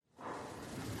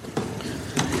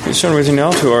Please turn with me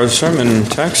now to our sermon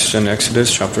text in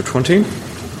Exodus chapter 20.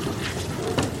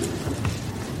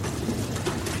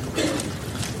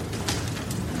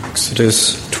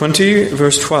 Exodus 20,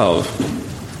 verse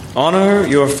 12. Honor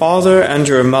your father and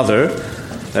your mother,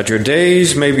 that your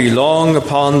days may be long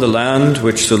upon the land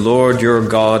which the Lord your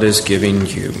God is giving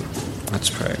you. Let's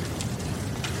pray.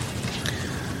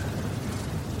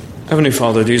 Heavenly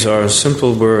Father, these are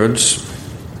simple words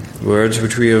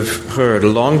which we have heard a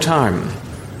long time.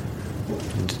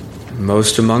 And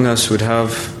most among us would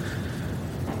have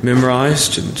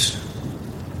memorized, and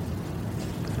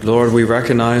Lord, we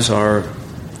recognize our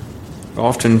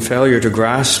often failure to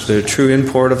grasp the true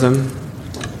import of them,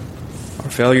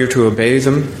 our failure to obey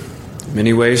them,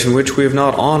 many ways in which we have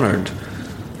not honored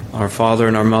our father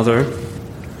and our mother,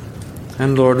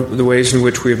 and Lord, the ways in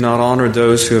which we have not honored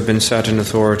those who have been set in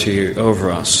authority over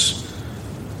us.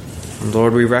 And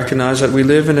Lord, we recognize that we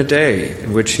live in a day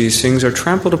in which these things are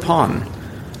trampled upon,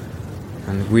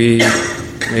 and we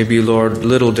may be, Lord,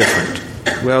 little different.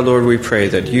 Well, Lord, we pray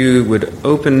that you would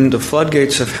open the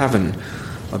floodgates of heaven,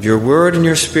 of your word and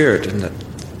your spirit, and that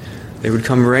they would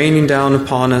come raining down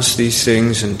upon us, these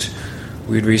things, and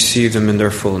we'd receive them in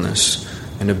their fullness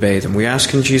and obey them. We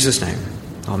ask in Jesus' name.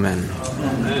 Amen.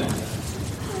 Amen.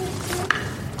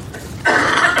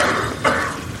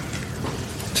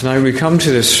 Tonight we come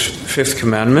to this fifth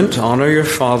commandment: honor your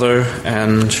father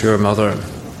and your mother.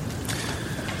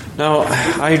 Now,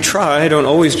 I don't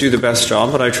always do the best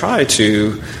job, but I try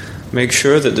to make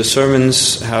sure that the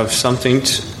sermons have something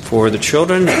for the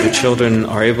children, that the children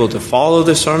are able to follow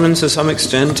the sermons to some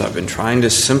extent. I've been trying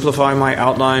to simplify my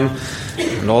outline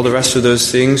and all the rest of those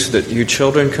things so that you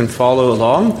children can follow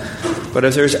along. But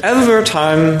if there's ever a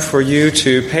time for you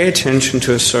to pay attention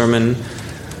to a sermon,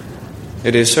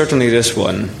 it is certainly this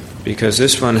one, because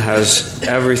this one has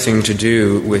everything to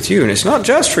do with you. And it's not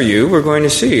just for you, we're going to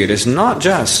see. It is not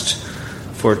just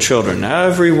for children.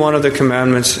 Every one of the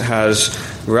commandments has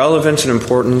relevance and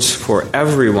importance for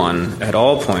everyone at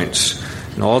all points,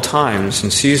 in all times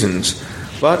and seasons,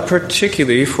 but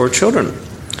particularly for children.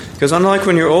 Because unlike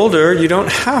when you're older, you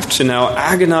don't have to now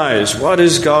agonize, what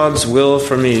is God's will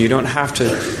for me? You don't have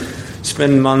to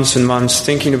spend months and months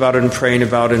thinking about it and praying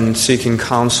about it and seeking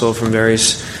counsel from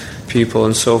various people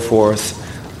and so forth.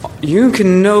 You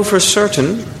can know for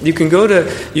certain, you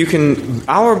can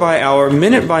hour by hour,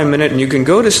 minute by minute, and you can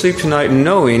go to sleep tonight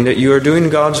knowing that you are doing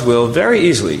God's will very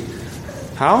easily.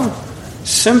 How?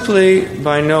 Simply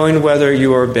by knowing whether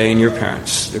you are obeying your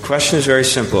parents. The question is very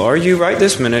simple. Are you right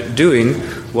this minute doing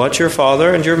what your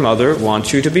father and your mother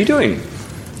want you to be doing?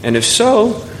 And if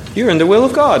so, you're in the will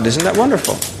of God. Isn't that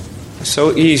wonderful? It's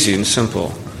so easy and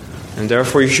simple. And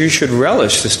therefore you should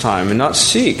relish this time and not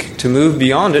seek to move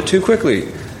beyond it too quickly,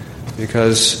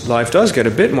 because life does get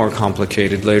a bit more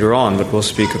complicated later on, but we'll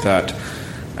speak of that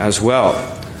as well.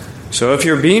 So if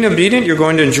you're being obedient, you're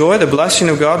going to enjoy the blessing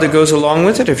of God that goes along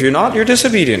with it. If you're not, you're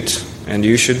disobedient, and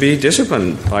you should be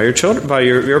disciplined by your children, by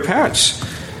your parents.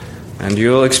 And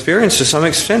you'll experience to some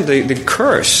extent the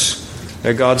curse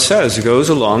that God says goes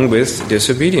along with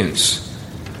disobedience.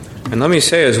 And let me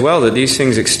say as well that these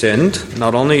things extend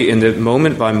not only in the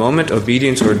moment-by-moment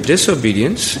obedience or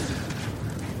disobedience,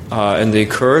 and the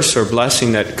curse or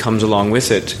blessing that comes along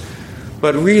with it,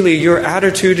 but really your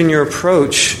attitude and your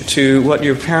approach to what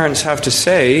your parents have to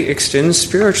say extends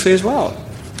spiritually as well.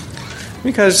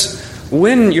 Because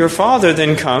when your father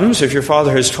then comes, if your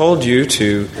father has told you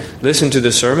to listen to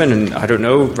the sermon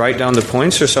and, write down the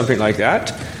points or something like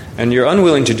that, and you're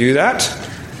unwilling to do that,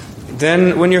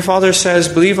 then when your father says,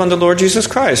 believe on the Lord Jesus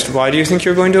Christ, why do you think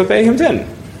you're going to obey him then?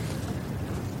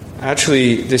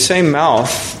 Actually, the same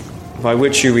mouth by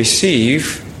which you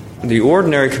receive the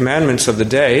ordinary commandments of the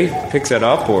day, pick that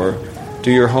up or do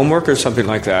your homework or something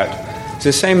like that, it's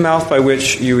the same mouth by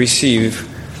which you receive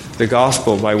the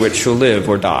gospel by which you'll live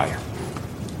or die.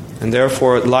 And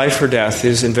therefore, life or death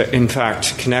is in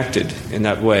fact connected in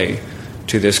that way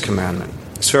to this commandment.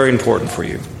 It's very important for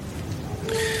you.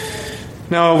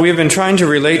 Now, we have been trying to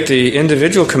relate the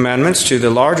individual commandments to the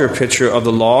larger picture of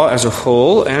the law as a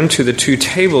whole and to the two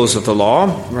tables of the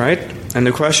law, right? And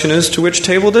the question is, to which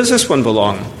table does this one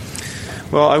belong?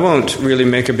 Well, I won't really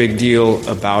make a big deal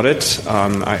about it.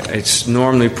 It's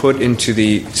normally put into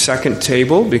the second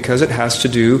table because it has to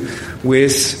do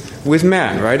with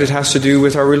man, right? It has to do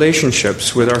with our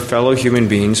relationships with our fellow human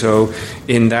beings. So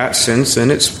in that sense, then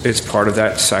it's part of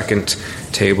that second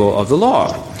table of the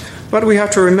law. But we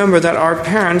have to remember that our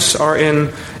parents are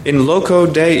in loco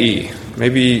dei.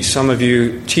 Maybe some of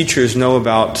you teachers know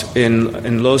about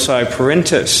in loci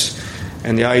parentis.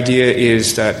 And the idea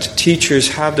is that teachers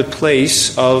have the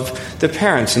place of the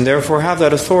parents and therefore have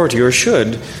that authority, or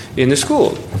should, in the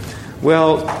school.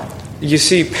 Well, you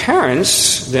see,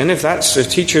 parents, then, if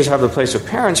teachers have the place of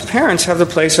parents, parents have the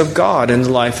place of God in the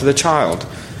life of the child.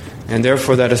 And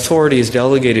therefore that authority is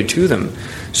delegated to them.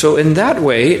 So in that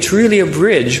way, it's really a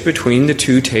bridge between the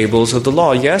two tables of the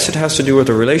law. Yes, it has to do with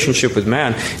the relationship with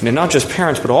man, and not just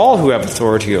parents, but all who have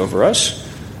authority over us.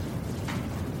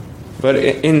 But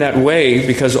in that way,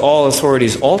 because all authority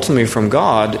is ultimately from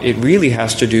God, it really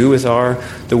has to do with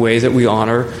the way that we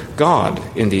honor God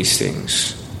in these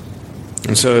things.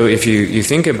 And so if you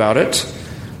think about it,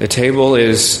 the table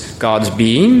is God's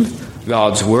being,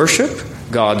 God's worship,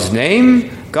 God's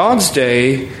name, God's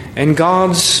day, and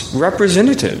God's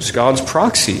representatives, God's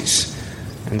proxies.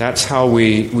 And that's how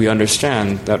we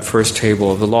understand that first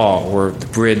table of the law, or the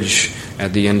bridge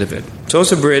at the end of it. So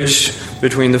it's a bridge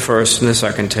between the first and the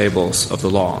second tables of the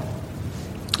law.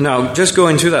 Now, just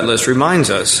going through that list reminds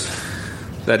us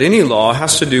that any law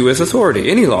has to do with authority.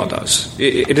 Any law does.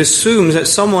 It assumes that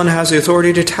someone has the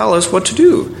authority to tell us what to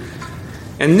do.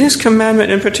 And this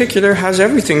commandment in particular has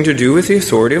everything to do with the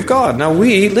authority of God. Now,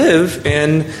 we live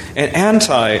in an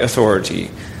anti-authority,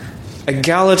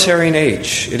 egalitarian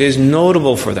age. It is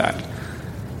notable for that.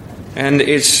 And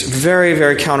it's very,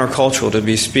 very countercultural to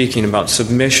be speaking about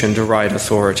submission to right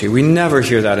authority. We never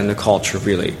hear that in the culture,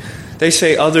 really. They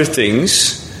say other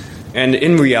things, and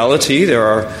in reality,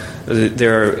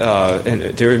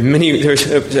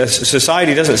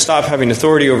 society doesn't stop having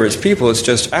authority over its people. It's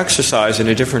just exercised in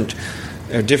a different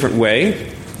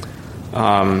way.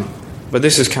 But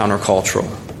this is countercultural.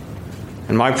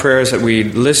 And my prayer is that we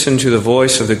listen to the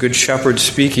voice of the Good Shepherd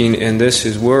speaking in this,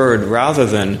 his word, rather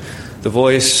than the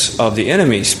voice of the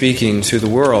enemy speaking to the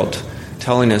world,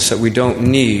 telling us that we don't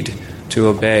need to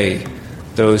obey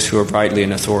those who are rightly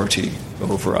in authority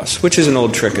over us, which is an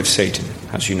old trick of Satan,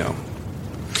 as you know.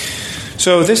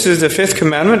 So this is the fifth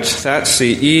commandment. That's the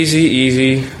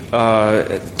easy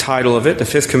title of it, the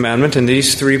fifth commandment, in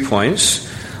these 3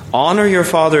 points. Honor your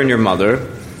father and your mother.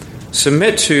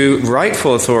 Submit to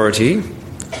rightful authority,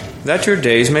 that your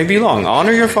days may be long.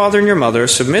 Honor your father and your mother.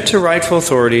 Submit to rightful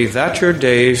authority, that your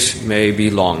days may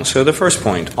be long. So the first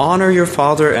point, honor your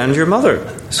father and your mother.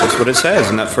 This is what it says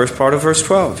in that first part of verse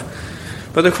 12.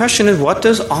 But the question is, what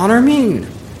does honor mean?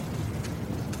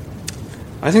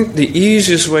 I think the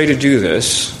easiest way to do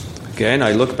this, again,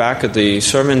 I look back at the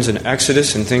sermons in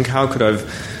Exodus and think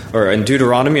in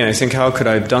Deuteronomy, and I think how could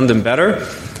I have done them better?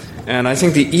 And I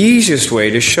think the easiest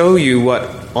way to show you what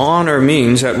honor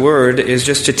means, that word, is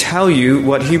just to tell you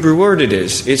what Hebrew word it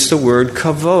is. It's the word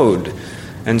kavod.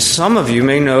 And some of you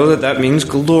may know that means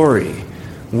glory.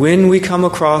 When we come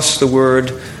across the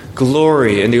word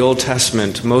glory in the Old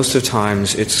Testament, most of the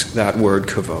times it's that word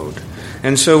kavod.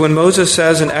 And so when Moses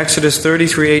says in Exodus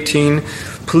 33:18,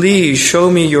 please show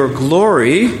me your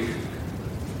glory,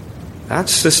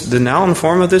 that's the noun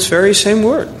form of this very same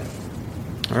word.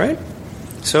 All right?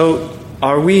 So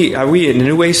are we in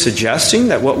any way suggesting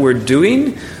that what we're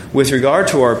doing with regard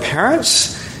to our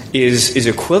parents is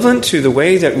equivalent to the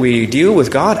way that we deal with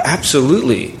God?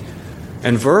 Absolutely.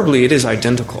 And verbally it is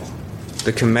identical.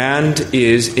 The command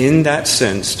is, in that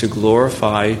sense, to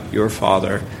glorify your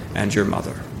father and your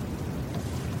mother.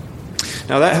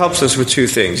 Now that helps us with two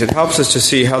things. It helps us to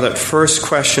see how that first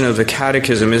question of the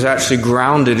catechism is actually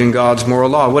grounded in God's moral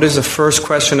law. What is the first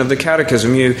question of the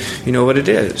catechism? You know what it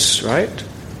is, right?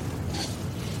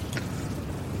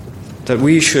 That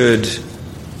we should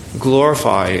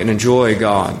glorify and enjoy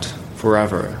God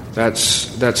forever.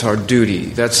 That's our duty.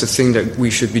 That's the thing that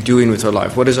we should be doing with our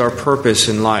life. What is our purpose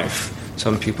in life?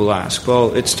 Some people ask.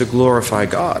 Well, it's to glorify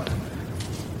God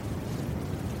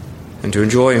and to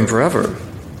enjoy Him forever.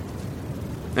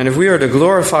 And if we are to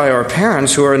glorify our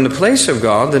parents who are in the place of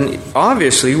God, then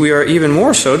obviously we are even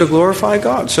more so to glorify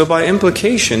God. So by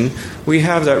implication, we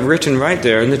have that written right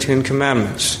there in the Ten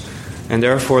Commandments. And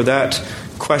therefore that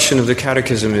question of the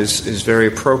catechism is very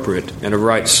appropriate and a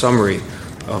right summary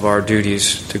of our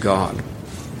duties to God.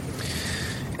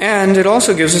 And it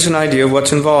also gives us an idea of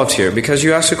what's involved here, because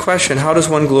you ask the question, how does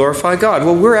one glorify God?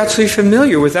 Well, we're actually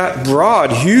familiar with that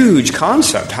broad, huge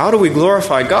concept. How do we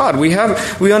glorify God? We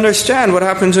understand what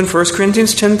happens in 1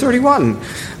 Corinthians 10:31.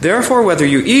 Therefore, whether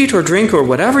you eat or drink or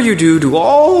whatever you do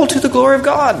all to the glory of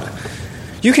God.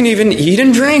 You can even eat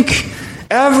and drink.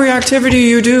 Every activity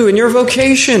you do in your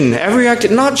vocation,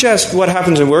 not just what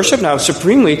happens in worship. Now,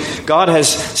 supremely, God has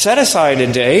set aside a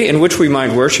day in which we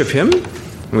might worship Him.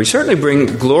 And we certainly bring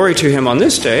glory to Him on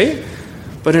this day.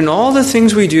 But in all the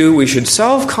things we do, we should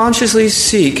self-consciously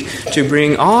seek to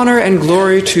bring honor and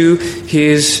glory to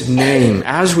His name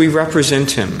as we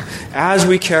represent Him. As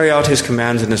we carry out His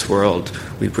commands in this world,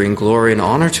 we bring glory and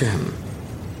honor to Him.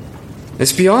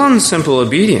 It's beyond simple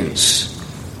obedience,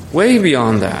 way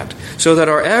beyond that, so that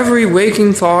our every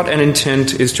waking thought and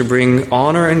intent is to bring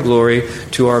honor and glory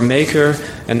to our Maker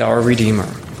and our Redeemer.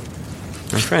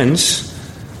 Now, friends,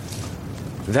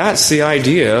 that's the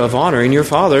idea of honoring your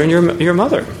father and your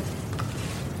mother.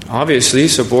 Obviously,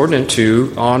 subordinate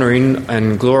to honoring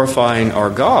and glorifying our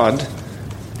God,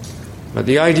 but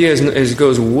the idea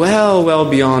goes well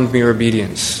beyond mere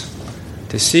obedience,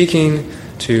 to seeking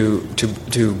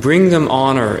to bring them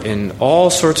honor in all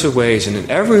sorts of ways, and in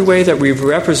every way that we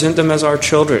represent them as our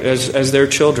children, as their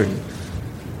children,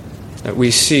 that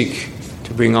we seek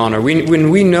to bring honor. When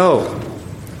we know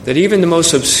that even the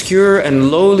most obscure and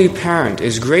lowly parent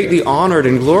is greatly honored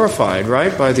and glorified,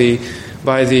 right, by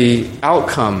the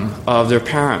outcome of their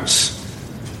parents.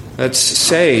 Let's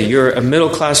say you're a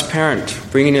middle-class parent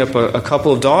bringing up a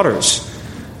couple of daughters,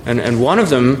 and one of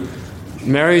them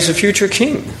marries a future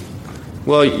king.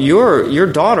 Well, your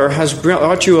daughter has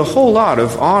brought you a whole lot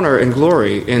of honor and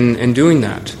glory in doing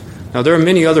that. Now, there are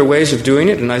many other ways of doing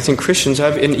it, and I think Christians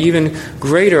have an even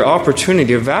greater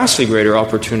opportunity, a vastly greater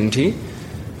opportunity,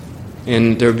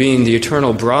 in there being the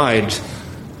eternal bride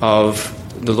of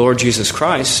the Lord Jesus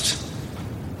Christ.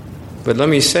 But let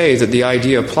me say that the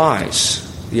idea applies.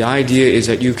 The idea is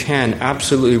that you can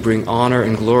absolutely bring honor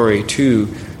and glory to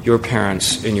your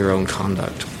parents in your own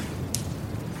conduct.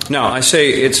 Now, I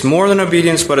say it's more than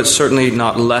obedience, but it's certainly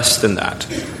not less than that.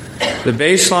 The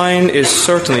baseline is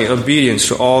certainly obedience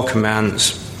to all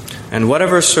commands. And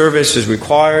whatever service is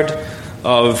required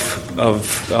of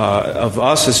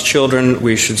us as children,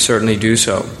 we should certainly do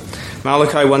so.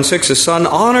 Malachi 1:6, a son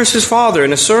honors his father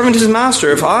and a servant his master.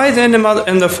 If I then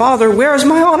am the father, where is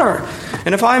my honor?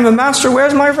 And if I am a master, where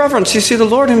is my reverence? You see, the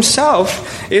Lord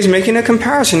himself is making a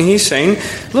comparison. He's saying,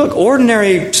 look,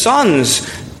 ordinary sons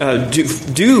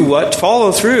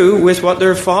follow through with what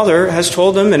their father has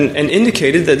told them and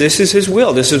indicated that this is his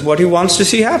will. This is what he wants to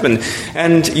see happen.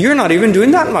 And you're not even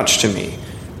doing that much to me.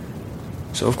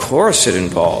 So of course it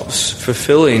involves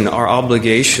fulfilling our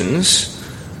obligations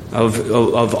of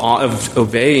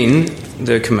obeying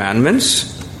the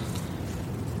commandments.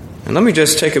 And let me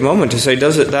just take a moment to say,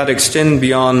 does that extend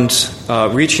beyond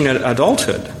reaching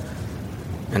adulthood?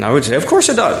 And I would say, of course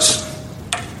it does.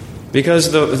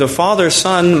 Because the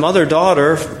father-son,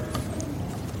 mother-daughter,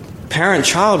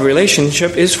 parent-child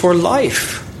relationship is for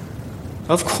life.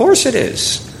 Of course it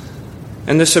is.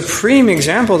 And the supreme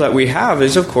example that we have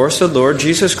is, of course, the Lord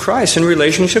Jesus Christ in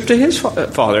relationship to his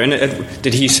Father. And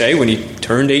did he say when he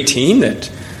turned 18 that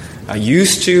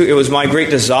it was my great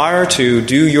desire to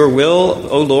do your will,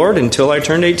 O Lord, until I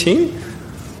turned 18?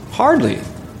 Hardly.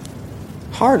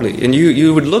 And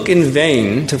you would look in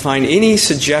vain to find any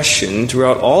suggestion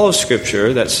throughout all of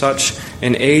Scripture that such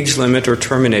an age limit or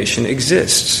termination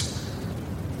exists.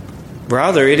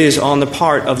 Rather, it is on the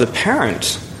part of the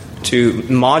parent to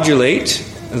modulate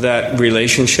that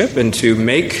relationship and to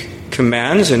make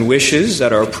commands and wishes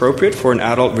that are appropriate for an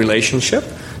adult relationship.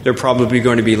 They're probably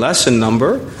going to be less in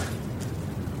number,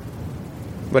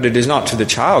 but it is not to the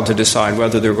child to decide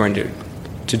whether they're going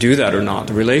to do that or not.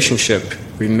 The relationship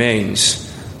remains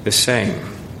the same.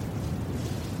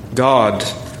 God,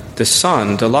 the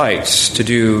Son, delights to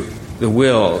do the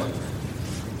will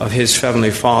of his heavenly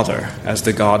Father as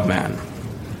the God-man.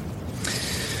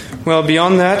 Well,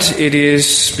 beyond that, it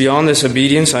is beyond this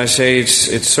obedience. I say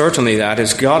it's certainly that.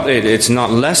 It's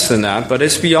not less than that, but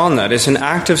it's beyond that. It's an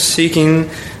act of seeking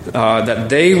that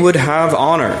they would have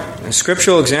honor. A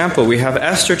scriptural example, we have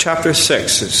Esther chapter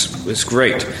 6. It's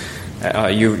great.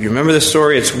 You remember the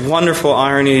story? It's wonderful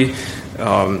irony.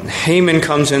 Haman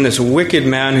comes in, this wicked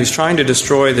man who's trying to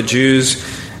destroy the Jews,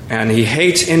 and he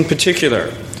hates in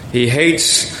particular. He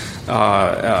hates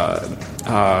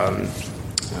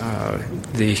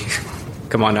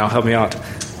come on now, help me out.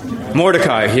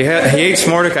 Mordecai. He hates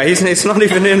Mordecai. It's not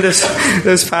even in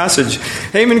this passage.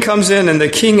 Haman comes in, and the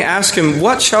king asks him,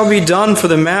 "What shall be done for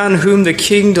the man whom the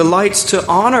king delights to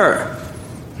honor?"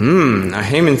 Now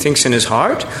Haman thinks in his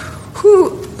heart,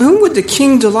 whom would the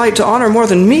king delight to honor more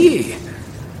than me?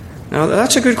 Now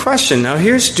that's a good question. Now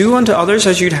here's do unto others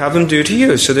as you'd have them do to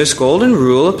you. So this golden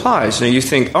rule applies. Now you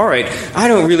think, all right, I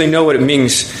don't really know what it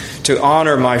means to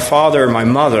honor my father or my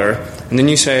mother. And then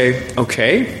you say,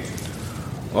 okay,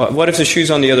 well, what if the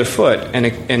shoe's on the other foot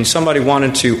and somebody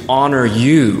wanted to honor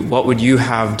you? What would you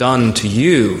have done to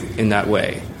you in that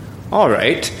way? All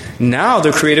right, now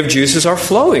the creative juices are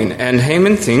flowing, and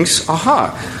Haman thinks,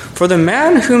 aha, For the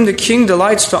man whom the king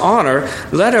delights to honor,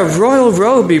 let a royal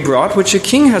robe be brought, which the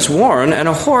king has worn, and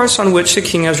a horse on which the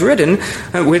king has ridden,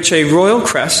 which a royal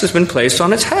crest has been placed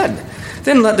on its head.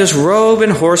 Then let this robe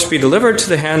and horse be delivered to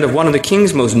the hand of one of the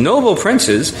king's most noble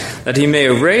princes, that he may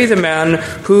array the man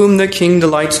whom the king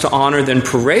delights to honor, then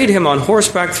parade him on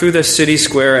horseback through the city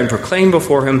square, and proclaim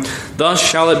before him, Thus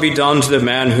shall it be done to the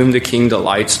man whom the king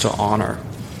delights to honor.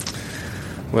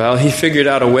 Well, he figured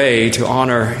out a way to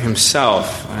honor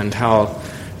himself, and how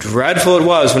dreadful it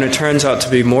was when it turns out to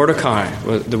be Mordecai,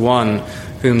 the one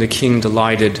whom the king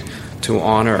delighted to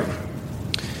honor.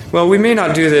 Well, we may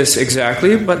not do this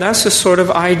exactly, but that's the sort of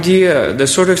idea, the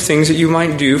sort of things that you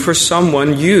might do for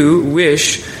someone you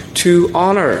wish to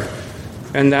honor.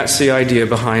 And that's the idea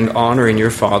behind honoring your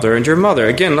father and your mother.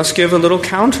 Again, let's give a little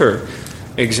counter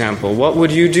example. What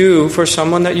would you do for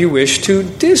someone that you wish to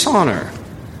dishonor?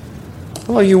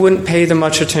 Well, you wouldn't pay them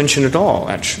much attention at all,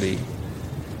 actually.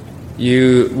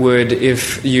 You would,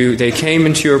 if they came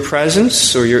into your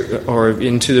presence or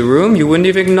into the room, you wouldn't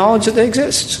even acknowledge that they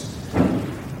exist.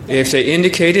 If they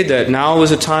indicated that now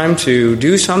was a time to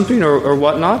do something or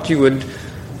whatnot, you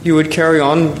would carry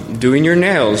on doing your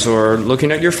nails or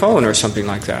looking at your phone or something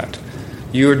like that.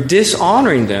 You're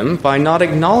dishonoring them by not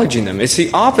acknowledging them. It's the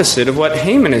opposite of what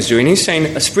Haman is doing. He's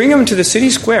saying, bring him to the city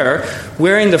square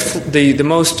wearing the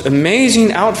most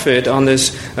amazing outfit on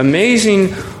this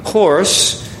amazing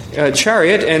horse,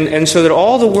 chariot, and so that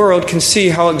all the world can see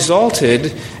how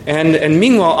exalted. And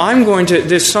meanwhile,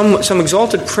 some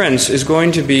exalted prince is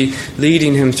going to be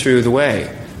leading him through the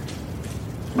way.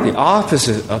 The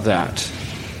opposite of that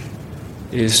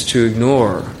is to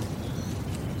ignore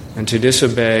and to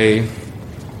disobey,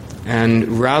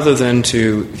 and rather than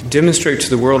to demonstrate to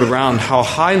the world around how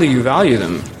highly you value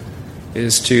them,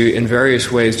 is to, in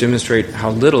various ways, demonstrate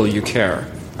how little you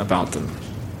care about them.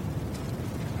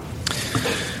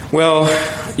 Well,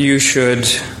 you should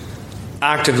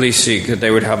actively seek that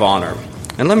they would have honor.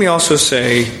 And let me also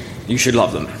say, you should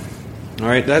love them. All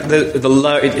right?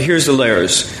 Here's the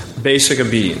layers. Basic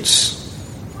obedience.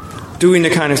 Doing the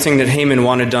kind of thing that Haman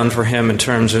wanted done for him in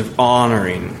terms of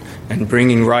honoring and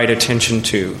bringing right attention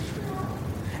to.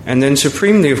 And then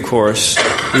supremely, of course,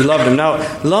 you love them. Now,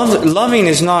 loving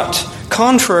is not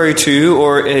contrary to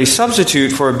or a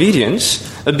substitute for obedience.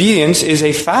 Obedience is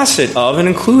a facet of and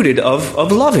included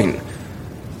of loving.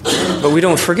 But we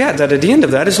don't forget that at the end of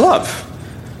that is love.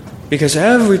 Because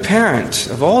every parent,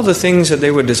 of all the things that they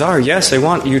would desire, yes, they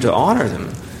want you to honor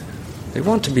them. They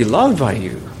want to be loved by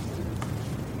you.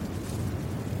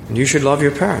 And you should love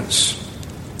your parents.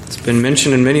 It's been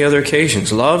mentioned in many other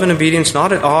occasions. Love and obedience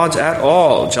not at odds at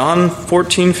all. John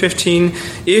 14:15,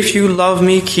 if you love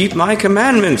me, keep my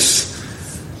commandments.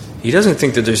 He doesn't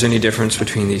think that there's any difference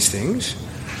between these things.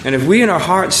 And if we in our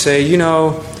hearts say,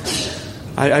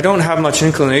 I don't have much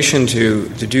inclination to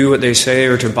do what they say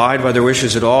or to abide by their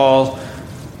wishes at all,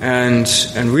 and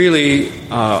really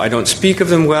I don't speak of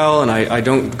them well, and I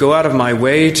don't go out of my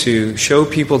way to show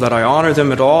people that I honor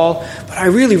them at all, but I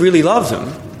really, really love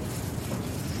them.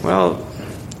 Well,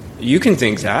 you can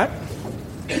think that.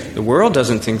 The world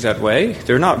doesn't think that way.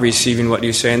 They're not receiving what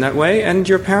you say in that way, and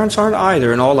your parents aren't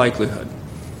either in all likelihood.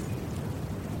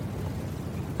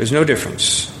 There's no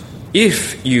difference.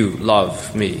 If you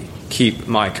love me, keep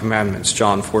my commandments,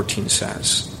 John 14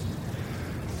 says.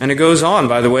 And it goes on,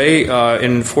 by the way,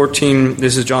 in 14,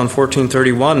 this is John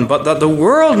 14:31, but that the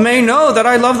world may know that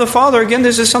I love the Father. Again,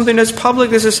 this is something that's public.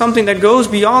 This is something that goes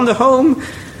beyond the home.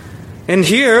 And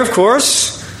here, of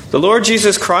course, the Lord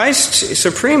Jesus Christ,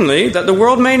 supremely, that the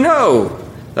world may know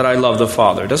that I love the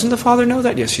Father. Doesn't the Father know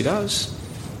that? Yes, he does.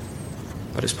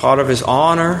 But it's part of his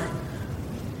honor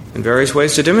in various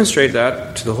ways to demonstrate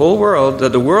that to the whole world,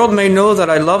 that the world may know that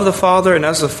I love the Father, and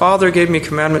as the Father gave me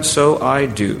commandments, so I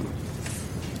do.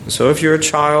 And so if you're a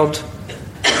child,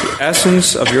 the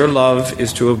essence of your love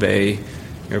is to obey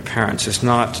your parents. It's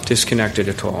not disconnected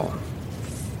at all.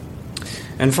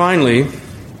 And finally,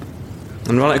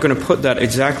 I'm not going to put that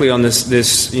exactly on this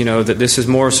that this is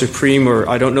more supreme, or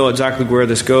I don't know exactly where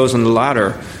this goes on the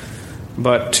ladder,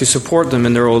 but to support them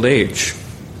in their old age.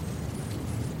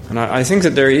 And I think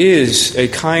that there is a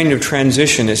kind of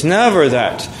transition. It's never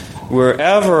that we're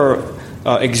ever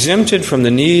exempted from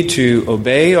the need to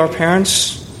obey our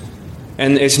parents,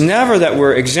 and it's never that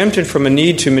we're exempted from a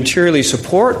need to materially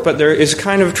support, but there is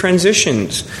kind of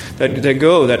transitions that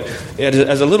go, that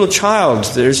as a little child,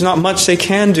 there's not much they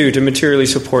can do to materially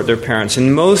support their parents,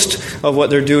 and most of what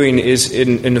they're doing is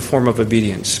in the form of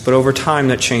obedience. But over time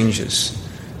that changes.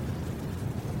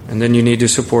 And then you need to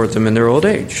support them in their old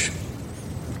age.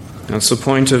 That's the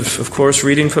point of course,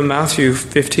 reading from Matthew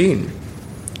 15.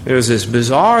 There's this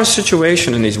bizarre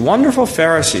situation, and these wonderful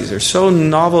Pharisees, they're so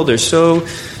novel, they're so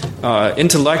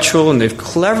intellectual, and they've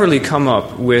cleverly come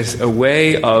up with a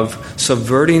way of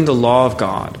subverting the law of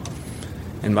God.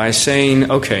 And by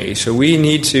saying, okay, so we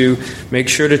need to make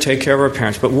sure to take care of our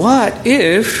parents. But what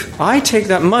if I take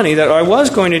that money that I was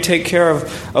going to take care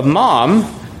of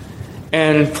Mom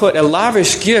and put a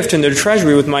lavish gift in their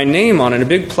treasury with my name on it, a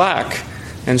big plaque,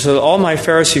 and so that all my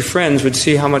Pharisee friends would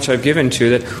see how much I've given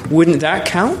to that? Wouldn't that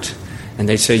count? And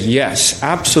they'd say, yes,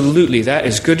 absolutely, that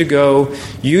is good to go.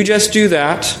 You just do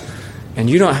that, and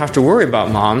you don't have to worry about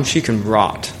Mom. She can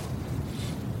rot.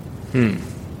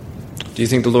 Do you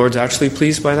think the Lord's actually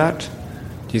pleased by that?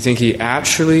 Do you think He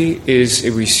actually is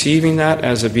receiving that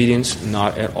as obedience?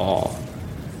 Not at all.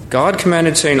 God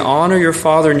commanded, saying, honor your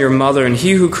father and your mother, and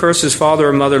he who curses father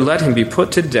or mother, let him be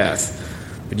put to death.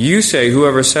 But you say,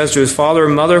 whoever says to his father or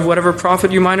mother, whatever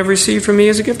profit you might have received from me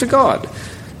is a gift of God,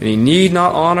 and he need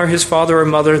not honor his father or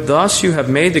mother. Thus you have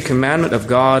made the commandment of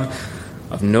God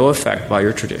of no effect by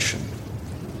your tradition.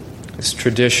 This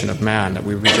tradition of man that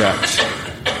we reject.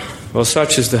 Well,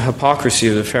 such is the hypocrisy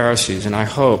of the Pharisees, and I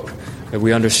hope that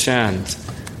we understand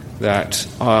that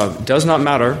it does not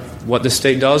matter what the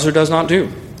state does or does not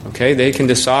do. Okay, they can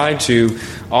decide to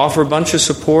offer a bunch of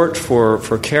support for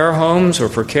care homes or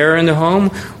for care in the home,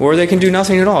 or they can do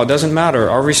nothing at all. It doesn't matter.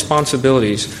 Our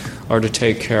responsibilities are to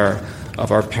take care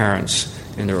of our parents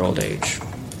in their old age.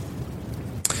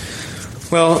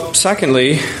 Well,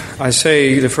 secondly, I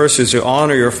say the first is to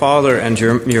honor your father and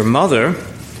your mother.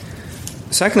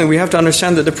 Secondly, we have to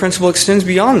understand that the principle extends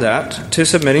beyond that to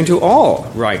submitting to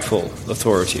all rightful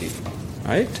authority.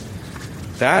 Right?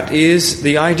 That is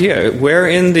the idea. Where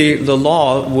in the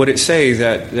law would it say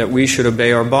that we should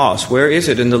obey our boss? Where is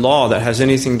it in the law that has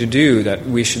anything to do that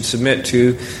we should submit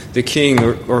to the king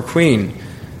or queen?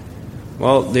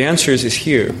 Well, the answer is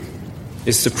here.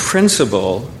 It's the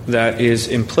principle that is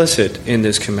implicit in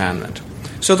this commandment.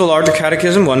 So the Larger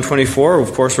Catechism, 124,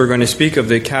 of course we're going to speak of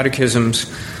the Catechism's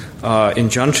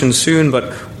injunction soon, but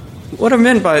who are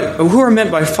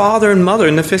meant by father and mother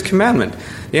in the Fifth Commandment?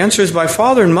 The answer is by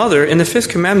father and mother in the Fifth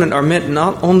Commandment are meant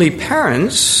not only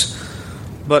parents,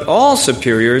 but all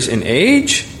superiors in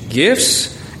age,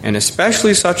 gifts, and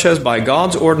especially such as by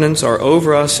God's ordinance are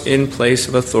over us in place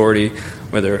of authority,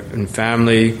 whether in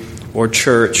family or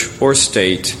church or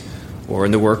state or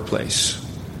in the workplace.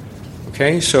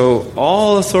 Okay, so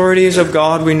all authority is of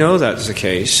God. We know that's the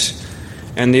case.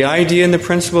 And the idea and the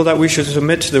principle that we should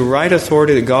submit to the right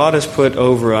authority that God has put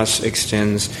over us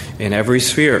extends in every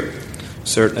sphere.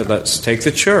 Certainly, let's take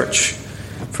the church.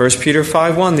 1 Peter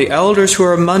 5:1, the elders who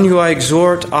are among you I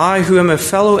exhort, I who am a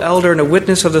fellow elder and a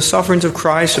witness of the sufferings of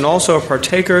Christ and also a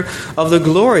partaker of the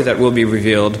glory that will be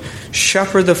revealed,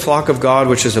 shepherd the flock of God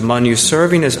which is among you,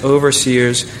 serving as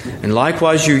overseers, and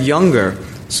likewise you younger,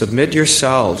 submit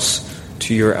yourselves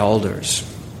to your elders.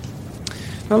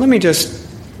 Now let me just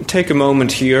take a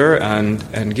moment here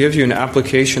and give you an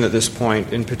application at this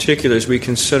point, in particular as we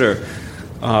consider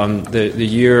the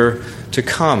year to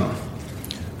come.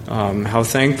 How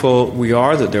thankful we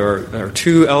are that there are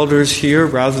two elders here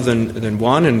rather than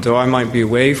one, and though I might be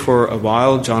away for a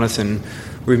while, Jonathan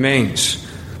remains.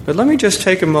 But let me just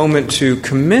take a moment to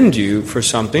commend you for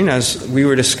something. As we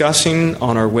were discussing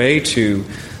on our way to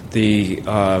the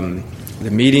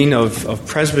meeting of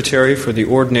Presbytery for the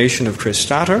ordination of Chris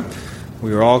Statter,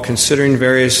 we were all considering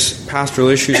various pastoral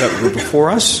issues that were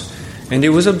before us, and it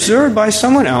was observed by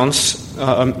someone else,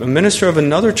 a minister of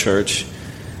another church,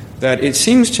 that it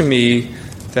seems to me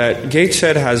that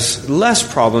Gateshead has less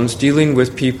problems dealing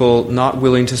with people not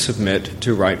willing to submit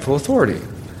to rightful authority.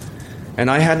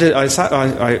 And I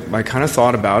kind of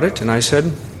thought about it, and I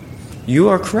said, you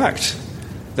are correct.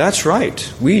 That's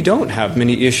right. We don't have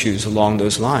many issues along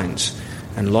those lines,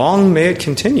 and long may it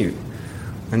continue.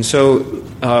 And so,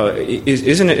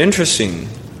 isn't it interesting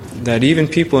that even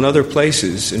people in other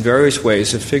places, in various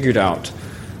ways, have figured out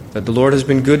that the Lord has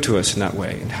been good to us in that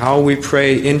way, and how we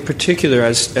pray in particular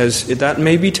as that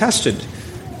may be tested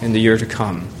in the year to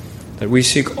come, that we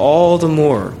seek all the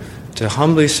more to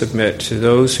humbly submit to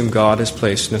those whom God has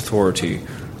placed in authority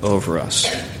over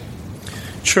us.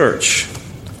 Church,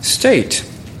 state,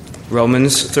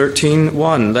 Romans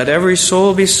 13:1, let every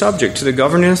soul be subject to the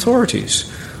governing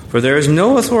authorities, for there is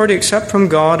no authority except from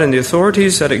God, and the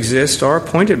authorities that exist are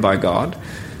appointed by God.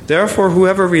 Therefore,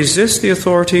 whoever resists the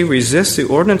authority resists the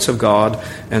ordinance of God,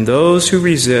 and those who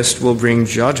resist will bring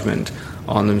judgment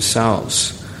on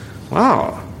themselves.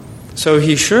 Wow. So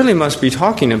he surely must be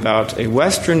talking about a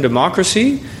Western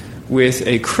democracy with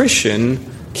a Christian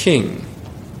king.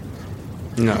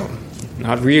 No,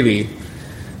 not really.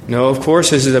 No, of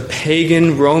course, this is a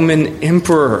pagan Roman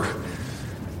emperor.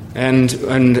 And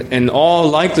in all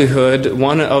likelihood,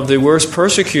 one of the worst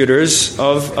persecutors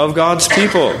of God's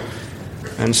people.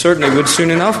 And certainly would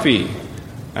soon enough be,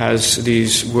 as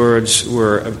these words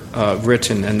were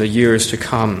written in the years to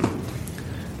come.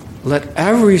 Let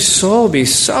every soul be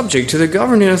subject to the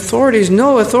governing authorities,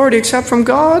 no authority except from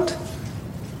God.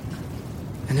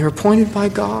 And they're appointed by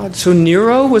God. So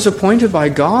Nero was appointed by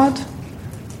God?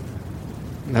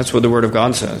 And that's what the Word of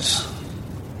God says.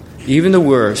 Even the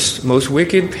worst, most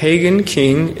wicked pagan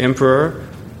king, emperor,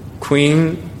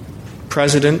 queen,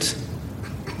 president,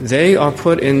 they are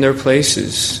put in their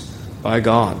places by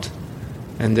God.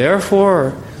 And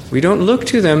therefore, we don't look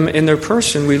to them in their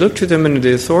person, we look to them in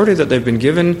the authority that they've been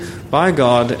given by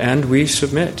God, and we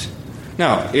submit.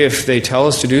 Now, if they tell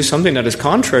us to do something that is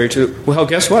contrary to, well,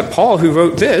 guess what? Paul, who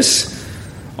wrote this,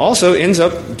 also ends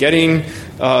up getting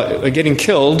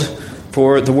killed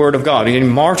for the word of God, getting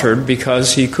martyred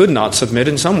because he could not submit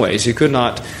in some ways. He could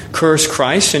not curse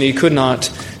Christ, and he could not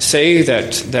say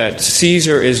that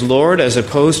Caesar is Lord as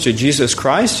opposed to Jesus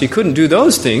Christ. He couldn't do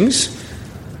those things.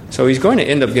 So he's going to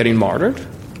end up getting martyred.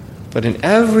 But in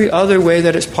every other way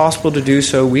that it's possible to do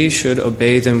so, we should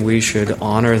obey them, we should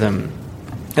honor them,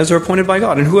 as they're appointed by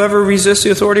God. And whoever resists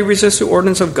the authority resists the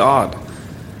ordinance of God.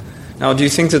 Now, do you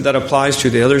think that applies to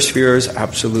the other spheres?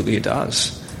 Absolutely it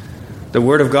does. The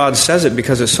Word of God says it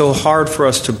because it's so hard for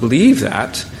us to believe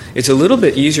that. It's a little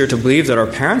bit easier to believe that our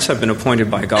parents have been appointed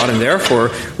by God, and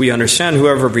therefore we understand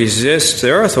whoever resists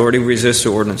their authority resists the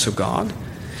ordinance of God.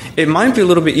 It might be a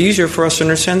little bit easier for us to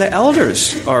understand that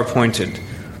elders are appointed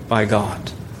by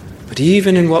God. But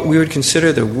even in what we would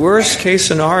consider the worst case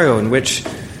scenario, in which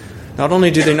not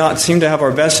only do they not seem to have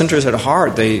our best interests at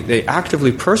heart, they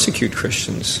actively persecute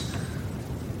Christians,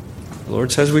 the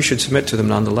Lord says we should submit to them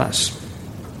nonetheless.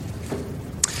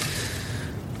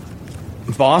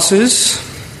 Bosses,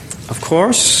 of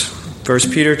course,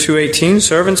 1 Peter 2:18,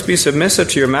 servants, be submissive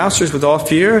to your masters with all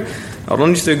fear, not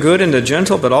only to the good and the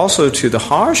gentle, but also to the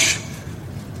harsh.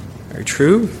 Very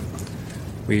true.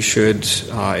 We should,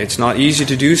 it's not easy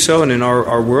to do so, and in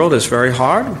our world it's very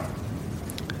hard.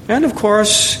 And of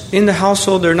course, in the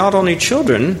household, they're not only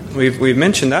children. We've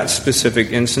mentioned that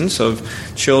specific instance of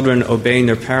children obeying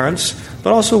their parents,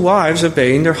 but also wives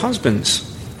obeying their husbands.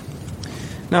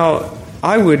 Now,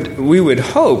 we would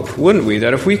hope, wouldn't we,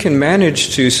 that if we can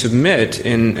manage to submit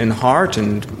in heart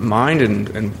and mind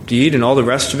and deed and all the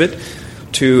rest of it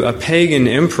to a pagan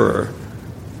emperor,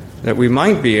 that we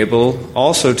might be able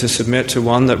also to submit to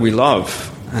one that we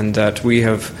love and that we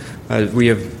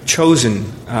have chosen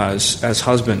as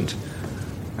husband.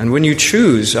 And when you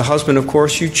choose a husband, of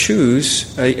course, you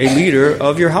choose a leader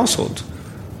of your household.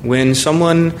 When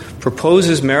someone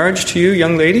proposes marriage to you,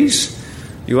 young ladies,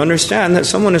 you understand that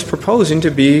someone is proposing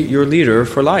to be your leader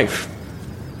for life.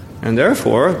 And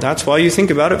therefore, that's why you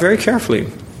think about it very carefully.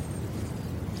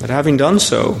 But having done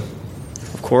so,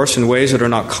 of course, in ways that are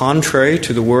not contrary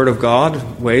to the Word of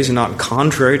God, ways not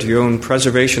contrary to your own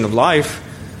preservation of life,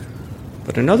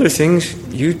 but in other things,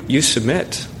 you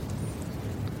submit.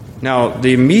 Now,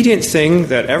 the immediate thing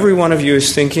that every one of you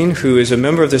is thinking who is a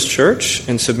member of this church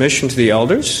in submission to the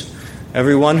elders,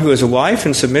 everyone who is a wife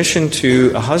in submission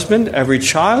to a husband, every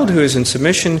child who is in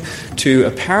submission to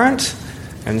a parent,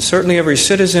 and certainly every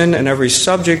citizen and every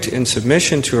subject in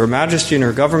submission to Her Majesty and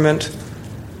her government,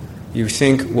 you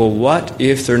think, well, what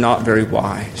if they're not very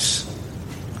wise?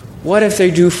 What if they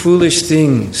do foolish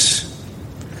things?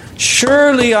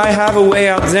 Surely I have a way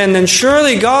out then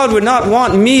surely God would not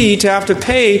want me to have to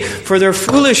pay for their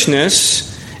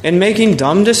foolishness in making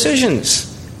dumb decisions.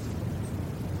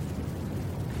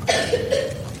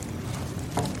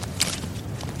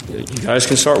 You guys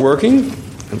can start working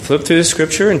and flip through the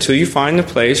Scripture until you find the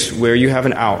place where you have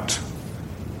an out,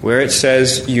 where it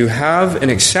says you have an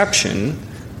exception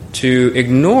to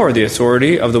ignore the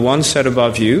authority of the one set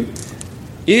above you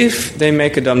if they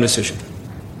make a dumb decision.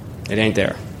 It ain't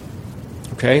there.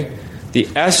 Okay? The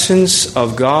essence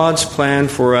of God's plan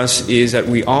for us is that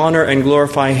we honor and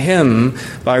glorify Him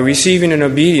by receiving in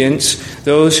obedience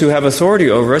those who have authority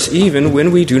over us, even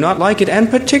when we do not like it, and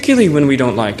particularly when we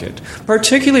don't like it,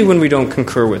 particularly when we don't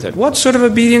concur with it. What sort of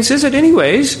obedience is it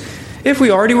anyways, if we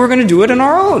already were going to do it on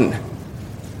our own?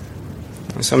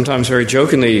 I sometimes very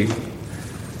jokingly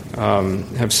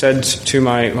have said to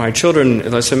my children,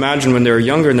 let's imagine when they're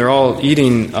younger and they're all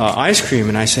eating ice cream,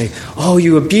 and I say, oh,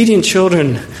 you obedient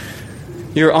children,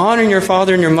 you're honoring your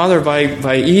father and your mother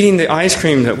by eating the ice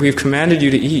cream that we've commanded you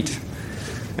to eat.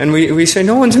 And we say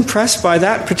no one's impressed by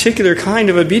that particular kind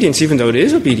of obedience, even though it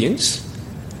is obedience.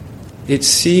 It's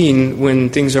seen when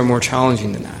things are more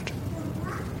challenging than that.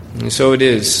 And so it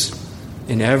is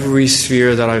in every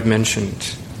sphere that I've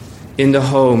mentioned. In the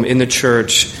home, in the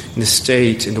church, in the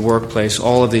state, in the workplace,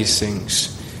 all of these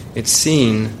things. It's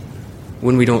seen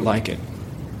when we don't like it.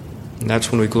 And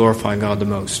that's when we glorify God the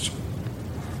most.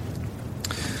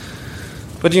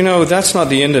 But that's not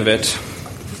the end of it.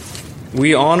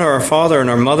 We honor our father and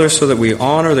our mother so that we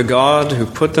honor the God who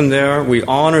put them there. We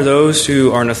honor those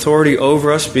who are in authority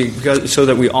over us so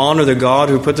that we honor the God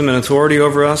who put them in authority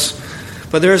over us.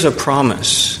 But there's a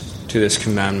promise to this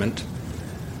commandment.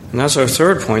 And that's our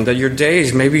third point, that your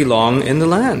days may be long in the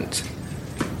land.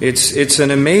 It's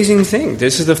an amazing thing.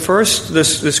 This is the first, the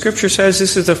Scripture says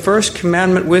this is the first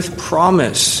commandment with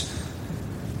promise.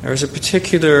 There's a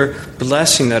particular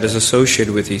blessing that is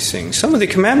associated with these things. Some of the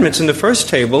commandments in the first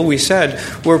table, we said,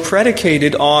 were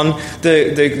predicated on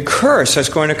the curse that's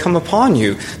going to come upon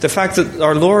you. The fact that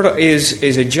our Lord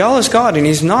is a jealous God and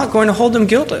He's not going to hold them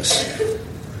guiltless.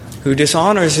 Who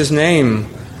dishonors His name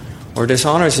or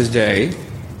dishonors His day.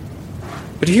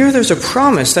 But here there's a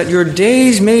promise that your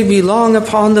days may be long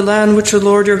upon the land which the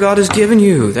Lord your God has given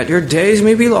you, that your days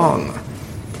may be long.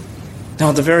 Now,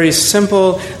 at the very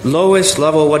simple, lowest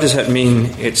level, what does that mean?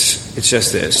 It's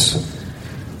just this,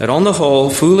 that on the whole,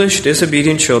 foolish,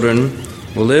 disobedient children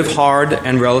will live hard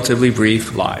and relatively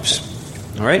brief lives.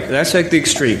 All right? That's like the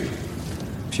extreme.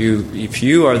 If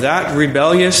you are that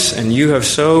rebellious and you have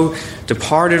so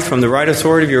departed from the right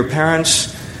authority of your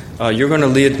parents, you're going to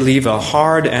leave a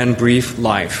hard and brief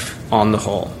life on the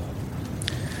whole.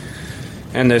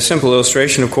 And the simple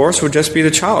illustration, of course, would just be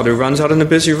the child who runs out on a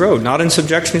busy road, not in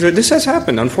subjection to it. This has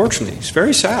happened, unfortunately. It's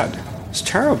very sad. It's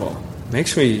terrible.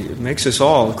 It makes us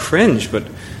all cringe. But,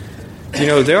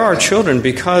 there are children,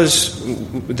 because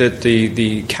that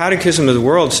the catechism of the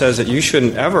world says that you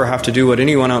shouldn't ever have to do what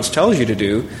anyone else tells you to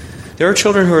do. There are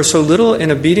children who are so little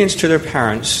in obedience to their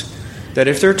parents that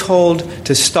if they're told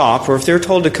to stop or if they're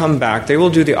told to come back, they will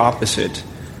do the opposite.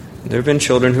 There have been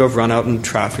children who have run out in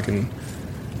traffic and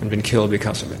been killed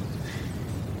because of it.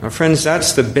 Now, friends,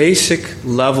 that's the basic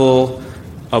level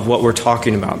of what we're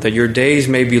talking about, that your days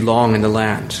may be long in the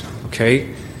land,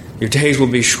 okay? Your days will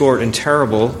be short and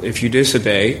terrible if you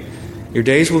disobey. Your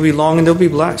days will be long and they'll be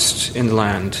blessed in the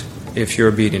land if you're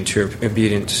obedient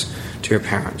to your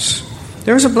parents.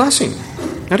 There is a blessing,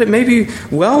 that it may be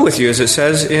well with you, as it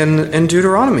says in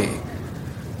Deuteronomy.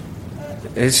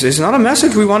 It's not a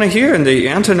message we want to hear in the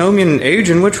antinomian age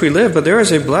in which we live, but there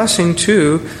is a blessing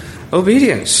to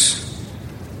obedience.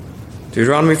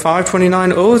 Deuteronomy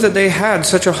 5:29, "Oh, that they had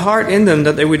such a heart in them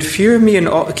that they would fear me and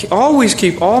always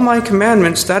keep all my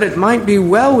commandments, that it might be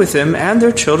well with them and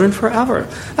their children forever."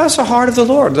 That's the heart of the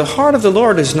Lord. The heart of the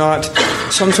Lord is not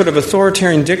some sort of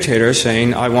authoritarian dictator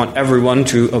saying, "I want everyone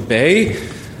to obey,"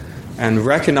 and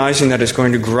recognizing that it's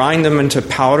going to grind them into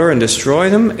powder and destroy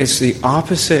them. It's the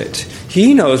opposite.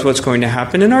 He knows what's going to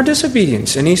happen in our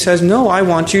disobedience. And He says, "No, I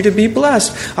want you to be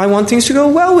blessed. I want things to go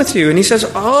well with you." And He says,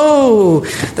 "Oh,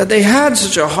 that they had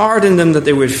such a heart in them that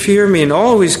they would fear me and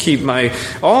always keep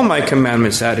all my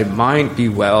commandments, that it might be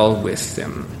well with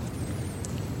them."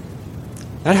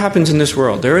 That happens in this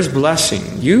world. There is blessing.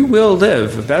 You will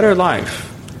live a better life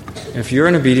if you're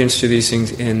in obedience to these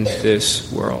things in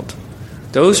this world.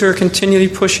 Those who are continually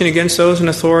pushing against those in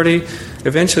authority,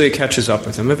 eventually it catches up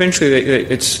with them. Eventually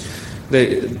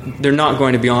they're not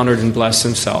going to be honored and blessed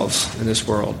themselves in this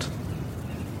world.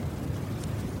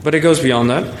 But it goes beyond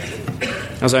that.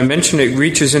 As I mentioned, it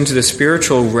reaches into the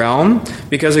spiritual realm,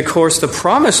 because, of course, the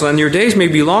promised land, your days may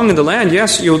be long in the land.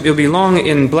 Yes, you'll be long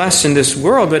and blessed in this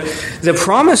world, but the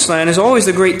promised land is always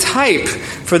the great type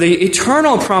for the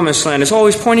eternal promised land. It's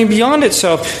always pointing beyond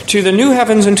itself to the new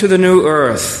heavens and to the new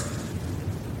earth.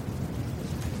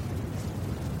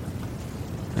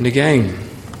 And again,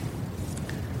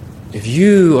 if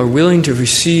you are willing to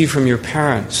receive from your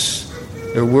parents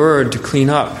their word to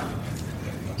clean up,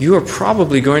 you are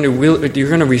probably going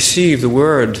to receive the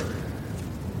word,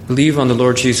 "Believe on the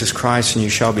Lord Jesus Christ and you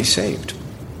shall be saved."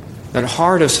 That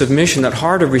heart of submission, that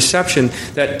heart of reception,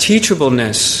 that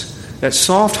teachableness, that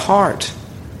soft heart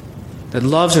that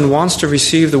loves and wants to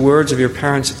receive the words of your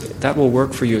parents, that will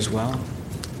work for you as well.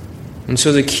 And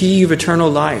so the key of eternal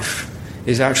life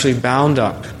is actually bound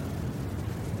up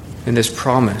in this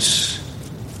promise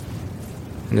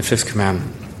in the fifth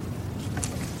commandment.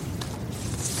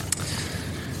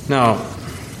 Now,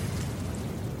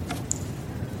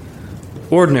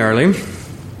 ordinarily,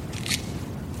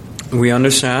 we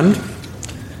understand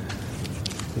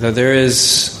that there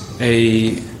is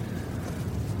we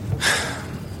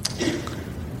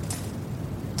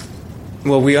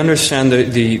understand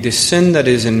the sin that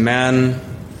is in man,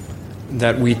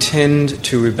 that we tend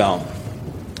to rebel.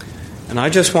 And I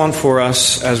just want for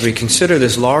us, as we consider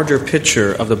this larger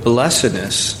picture of the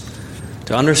blessedness,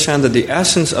 to understand that the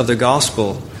essence of the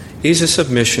gospel is a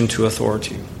submission to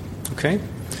authority. Okay?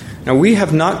 Now, we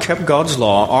have not kept God's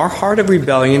law. Our heart of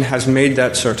rebellion has made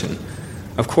that certain.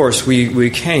 Of course, we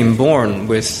came born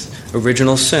with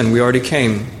original sin. We already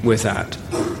came with that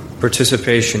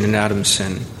participation in Adam's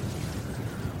sin.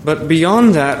 But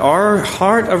beyond that, our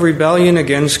heart of rebellion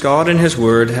against God and His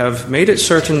Word have made it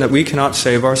certain that we cannot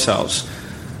save ourselves.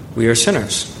 We are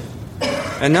sinners.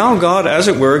 And now God, as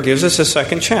it were, gives us a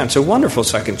second chance, a wonderful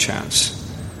second chance.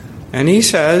 And He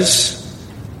says,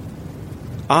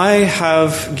 I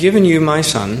have given you my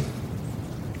Son.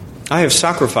 I have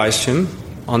sacrificed Him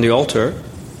on the altar.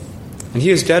 And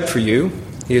He is dead for you.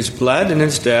 He has bled and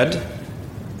is dead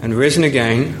and risen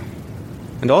again.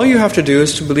 And all you have to do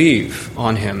is to believe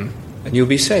on Him, and you'll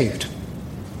be saved.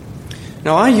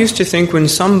 Now, I used to think when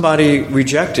somebody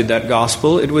rejected that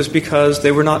gospel, it was because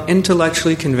they were not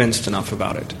intellectually convinced enough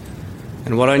about it.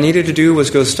 And what I needed to do was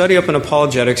go study up in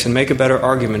apologetics and make a better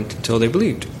argument until they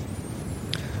believed.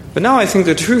 But now I think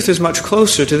the truth is much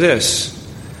closer to this,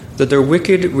 that their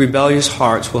wicked, rebellious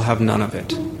hearts will have none of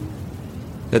it.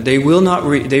 That they will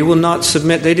not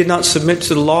submit, they did not submit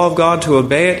to the law of God to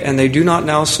obey it, and they do not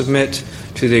now submit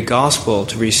to the gospel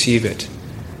to receive it.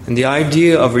 And the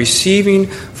idea of receiving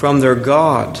from their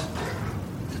God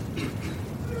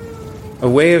a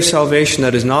way of salvation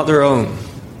that is not their own,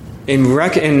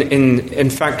 in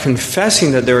fact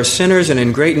confessing that they are sinners and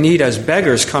in great need as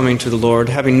beggars coming to the Lord,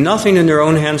 having nothing in their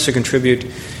own hands to contribute,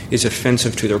 is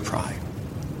offensive to their pride.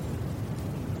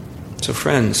 So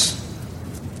friends,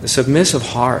 the submissive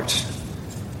heart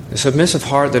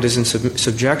that is in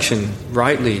subjection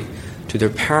rightly to their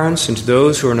parents and to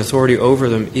those who are in authority over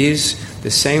them, is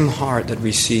the same heart that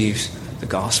receives the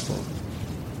gospel.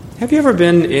 Have you ever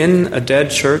been in a dead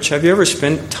church? Have you ever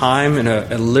spent time in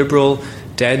a liberal,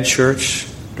 dead church?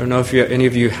 I don't know if any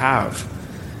of you have.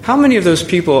 How many of those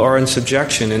people are in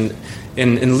subjection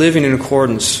and living in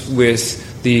accordance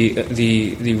with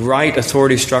the right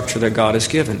authority structure that God has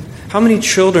given? How many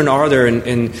children are there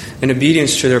in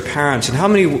obedience to their parents? And how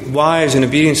many wives in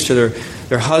obedience to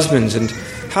their husbands? And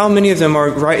how many of them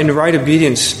are in right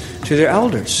obedience to their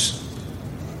elders?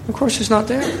 Of course, it's not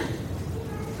there.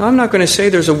 Now, I'm not going to say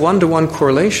there's a one-to-one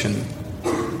correlation.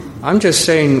 I'm just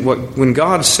saying when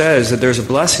God says that there's a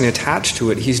blessing attached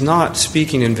to it, He's not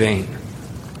speaking in vain.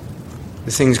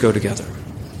 The things go together.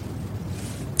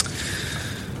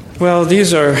 Well,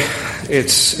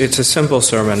 it's a simple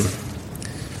sermon.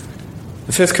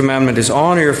 The fifth commandment is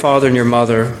honor your father and your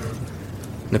mother.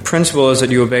 And the principle is that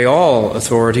you obey all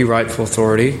authority, rightful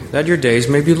authority, that your days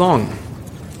may be long.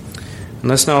 And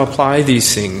let's now apply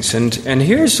these things. And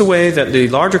here's the way that the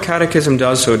larger catechism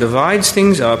does so. It divides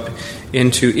things up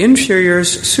into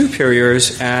inferiors,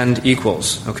 superiors, and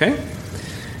equals. Okay?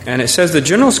 And it says the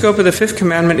general scope of the fifth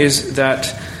commandment is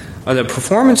that the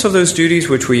performance of those duties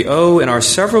which we owe in our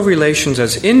several relations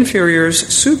as inferiors,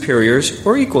 superiors,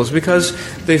 or equals, because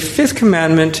the fifth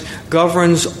commandment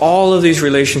governs all of these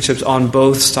relationships on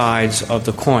both sides of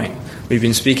the coin. We've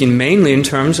been speaking mainly in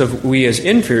terms of we as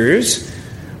inferiors,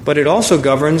 but it also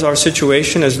governs our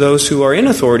situation as those who are in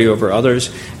authority over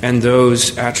others and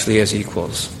those actually as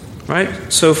equals.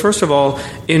 Right? So first of all,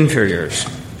 inferiors.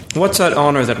 What's that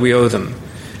honor that we owe them?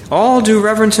 All due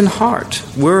reverence in heart,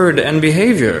 word, and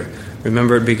behavior.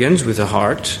 Remember, it begins with the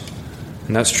heart,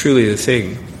 and that's truly the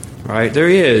thing, right? There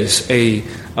is a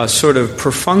sort of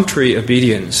perfunctory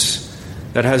obedience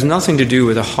that has nothing to do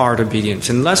with a heart obedience.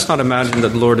 And let's not imagine that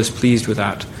the Lord is pleased with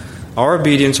that. Our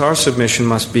obedience, our submission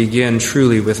must begin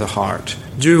truly with the heart.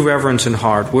 Due reverence in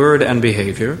heart, word, and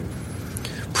behavior.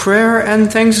 Prayer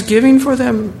and thanksgiving for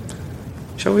them.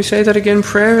 Shall we say that again?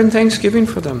 Prayer and thanksgiving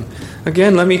for them.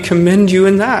 Again, let me commend you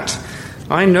in that.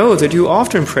 I know that you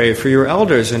often pray for your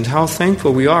elders and how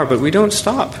thankful we are, but we don't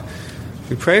stop.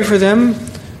 We pray for them.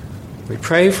 We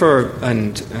pray for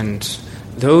and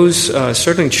those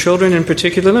certainly children in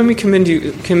particular. Let me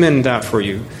commend that for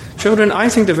you. Children, I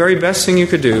think the very best thing you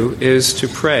could do is to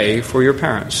pray for your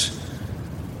parents.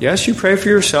 Yes, you pray for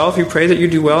yourself. You pray that you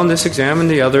do well in this exam and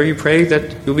the other. You pray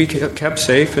that you'll be kept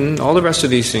safe and all the rest of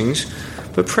these things.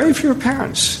 But pray for your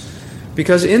parents.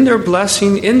 Because in their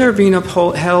blessing, in their being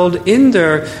upheld, in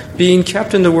their being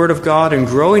kept in the Word of God and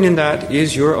growing in that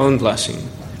is your own blessing.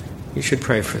 You should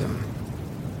pray for them.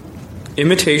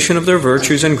 Imitation of their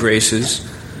virtues and graces.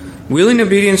 Willing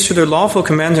obedience to their lawful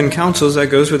commands and counsels, that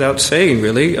goes without saying,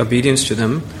 really, obedience to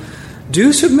them.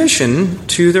 Due submission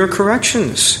to their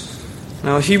corrections.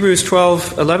 Now, Hebrews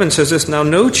 12:11 says this, Now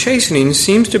no chastening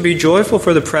seems to be joyful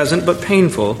for the present, but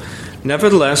painful.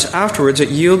 Nevertheless, afterwards it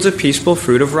yields a peaceable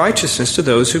fruit of righteousness to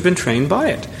those who've been trained by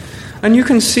it. And you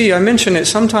can see, I mentioned it,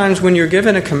 sometimes when you're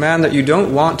given a command that you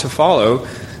don't want to follow,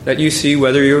 that you see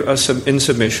whether you're in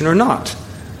submission or not.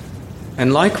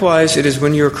 And likewise, it is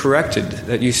when you're corrected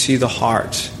that you see the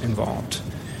heart involved.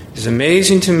 It is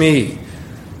amazing to me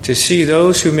to see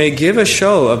those who may give a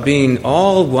show of being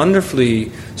all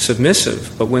wonderfully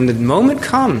submissive, but when the moment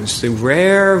comes, the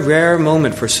rare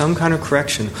moment for some kind of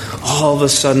correction, all of a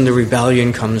sudden the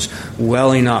rebellion comes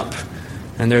welling up,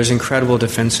 and there's incredible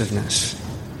defensiveness.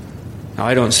 Now,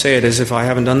 I don't say it as if I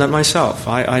haven't done that myself.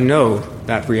 I know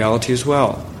that reality as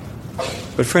well.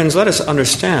 But friends, let us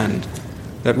understand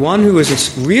that one who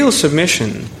is in real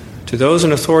submission to those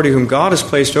in authority whom God has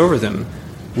placed over them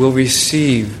will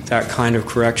receive that kind of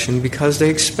correction because they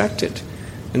expect it,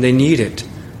 and they need it,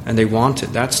 and they want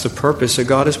it. That's the purpose that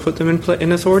God has put them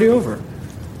in authority over,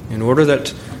 in order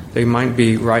that they might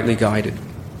be rightly guided.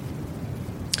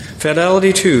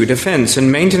 Fidelity to, defense,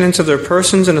 and maintenance of their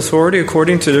persons and authority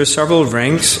according to their several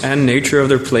ranks and nature of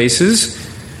their places.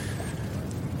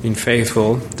 Being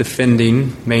faithful,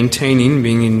 defending, maintaining,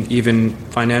 being in even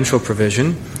financial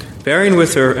provision. Bearing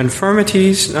with their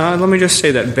infirmities, let me just say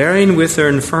that, bearing with their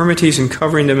infirmities and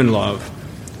covering them in love.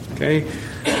 Okay?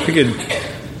 We could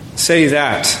say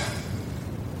that.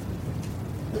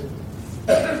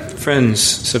 Friends,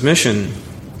 submission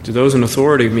to those in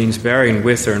authority means bearing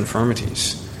with their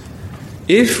infirmities.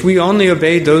 If we only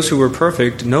obeyed those who were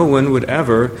perfect, no one would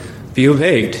ever be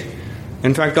obeyed.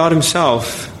 In fact, God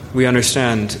himself, we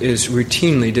understand, is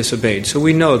routinely disobeyed. So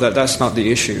we know that that's not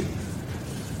the issue.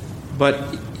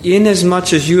 But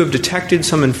inasmuch as you have detected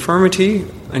some infirmity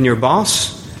in your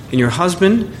boss, in your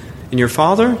husband, in your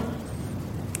father,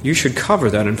 you should cover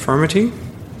that infirmity.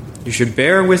 You should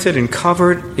bear with it and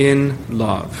cover it in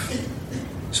love,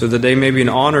 so that they may be an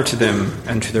honor to them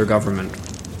and to their government.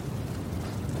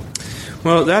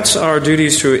 Well, that's our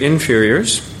duties to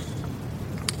inferiors.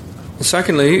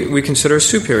 Secondly, we consider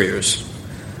superiors.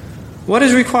 What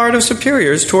is required of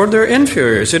superiors toward their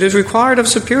inferiors? It is required of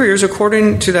superiors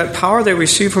according to that power they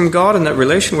receive from God and that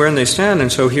relation wherein they stand.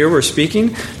 And so here we're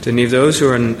speaking to any of those who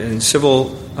are in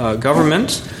civil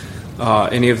government,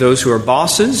 any of those who are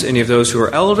bosses, any of those who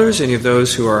are elders, any of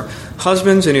those who are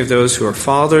husbands, any of those who are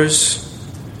fathers.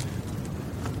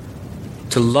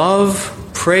 To love,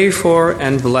 pray for,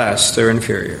 and bless their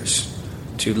inferiors.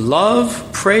 To love,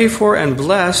 pray for, and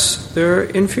bless their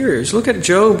inferiors. Look at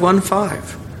Job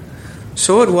 1:5.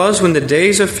 So it was when the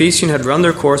days of feasting had run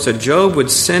their course that Job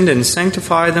would send and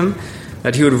sanctify them,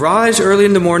 that he would rise early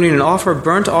in the morning and offer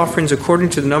burnt offerings according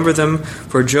to the number of them.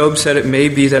 For Job said, "It may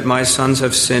be that my sons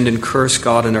have sinned and cursed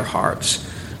God in their hearts."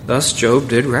 Thus Job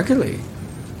did regularly.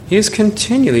 He is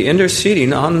continually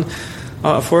interceding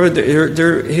for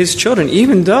his children,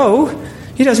 even though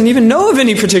he doesn't even know of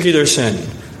any particular sin.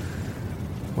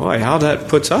 Boy, how that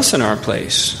puts us in our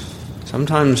place.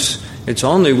 Sometimes it's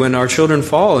only when our children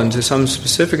fall into some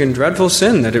specific and dreadful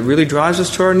sin that it really drives us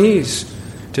to our knees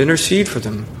to intercede for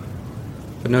them.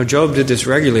 But no, Job did this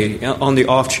regularly on the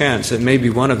off chance that maybe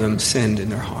one of them sinned in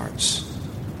their hearts.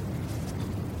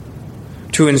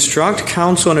 To instruct,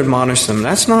 counsel, and admonish them.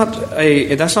 That's not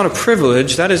a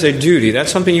privilege, that is a duty.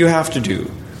 That's something you have to do.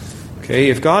 Okay?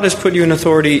 If God has put you in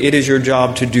authority, it is your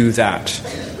job to do that.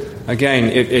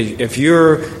 Again, if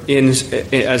you're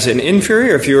as an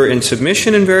inferior, if you're in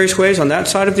submission in various ways on that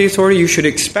side of the authority, you should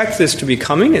expect this to be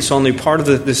coming. It's only part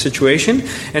of the situation.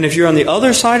 And if you're on the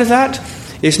other side of that,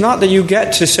 it's not that you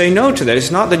get to say no to that.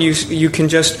 It's not that you can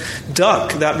just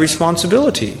duck that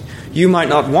responsibility. You might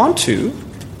not want to,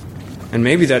 and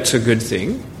maybe that's a good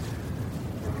thing.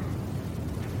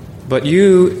 But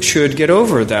you should get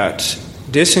over that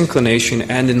disinclination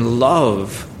and in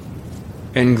love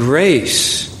and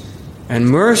grace and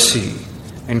mercy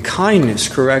and kindness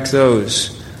correct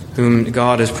those whom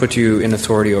God has put you in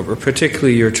authority over,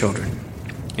 particularly your children.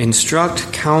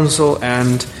 Instruct, counsel,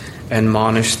 and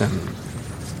admonish them.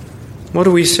 What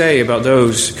do we say about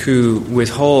those who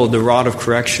withhold the rod of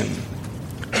correction?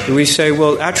 Do we say,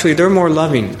 well, actually, they're more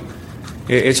loving.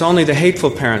 It's only the hateful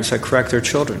parents that correct their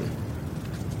children?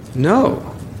 No.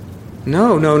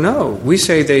 We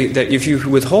say that if you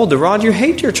withhold the rod, you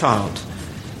hate your child.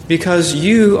 Because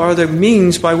you are the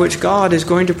means by which God is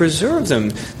going to preserve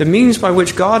them, the means by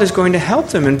which God is going to help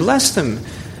them and bless them.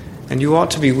 And you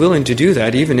ought to be willing to do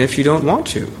that even if you don't want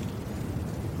to,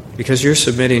 because you're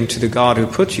submitting to the God who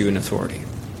put you in authority.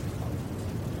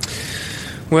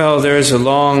 Well, there's a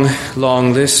long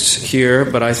list here,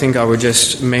 but I think I would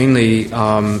just mainly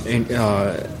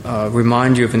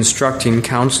remind you of instructing,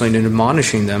 counseling, and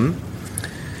admonishing them.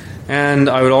 And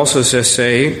I would also just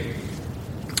say,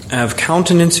 of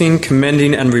countenancing,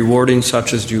 commending, and rewarding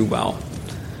such as do well.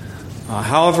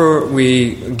 However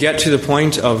we get to the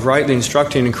point of rightly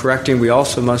instructing and correcting, we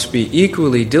also must be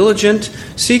equally diligent,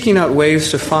 seeking out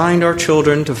ways to find our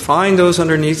children, to find those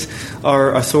underneath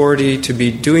our authority,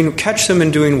 to catch them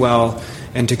in doing well,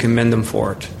 and to commend them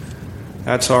for it.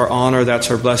 That's our honor, that's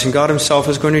our blessing. God himself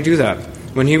is going to do that.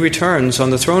 When he returns on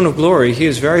the throne of glory, he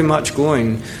is very much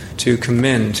going to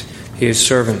commend his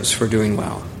servants for doing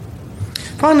well.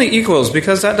 Finally, equals,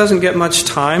 because that doesn't get much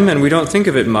time and we don't think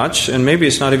of it much, and maybe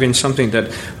it's not even something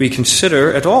that we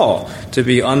consider at all to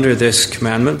be under this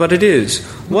commandment, but it is.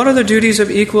 What are the duties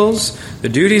of equals? The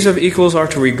duties of equals are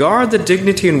to regard the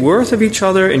dignity and worth of each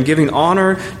other in giving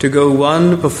honor, to go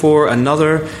one before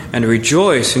another, and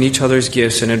rejoice in each other's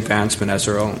gifts and advancement as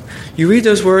their own. You read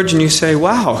those words and you say,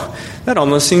 wow, that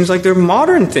almost seems like they're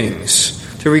modern things,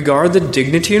 to regard the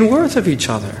dignity and worth of each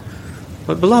other.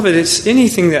 But beloved, it's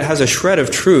anything that has a shred of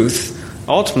truth,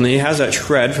 ultimately has that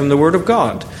shred from the Word of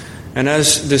God. And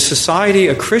as the society,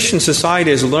 a Christian society,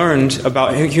 has learned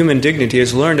about human dignity,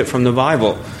 has learned it from the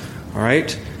Bible. All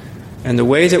right? And the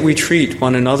way that we treat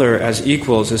one another as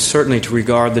equals is certainly to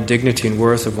regard the dignity and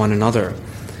worth of one another.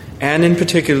 And in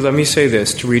particular, let me say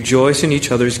this, to rejoice in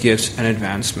each other's gifts and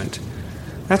advancement.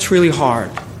 That's really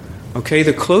hard. Okay,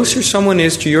 the closer someone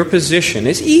is to your position,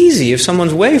 it's easy if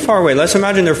someone's way far away. Let's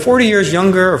imagine they're 40 years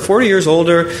younger or 40 years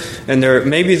older, and they're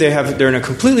in a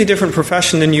completely different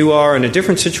profession than you are, in a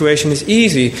different situation. It's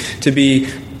easy to be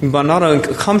not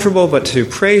uncomfortable, but to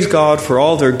praise God for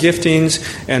all their giftings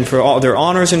and for all their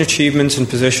honors and achievements and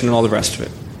position and all the rest of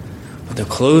it. But the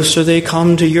closer they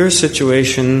come to your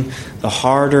situation, the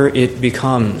harder it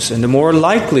becomes, and the more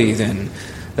likely then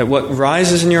that what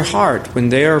rises in your heart when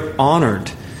they are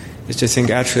honored is to think,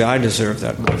 actually, I deserve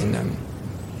that more than them.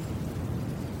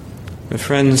 But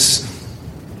friends,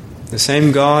 the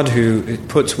same God who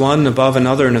puts one above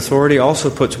another in authority also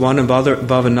puts one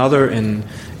above another in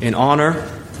honor.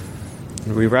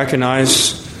 And we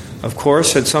recognize, of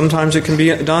course, that sometimes it can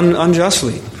be done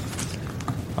unjustly.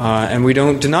 And we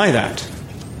don't deny that.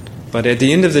 But at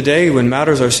the end of the day, when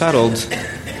matters are settled,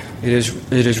 it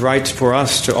is right for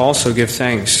us to also give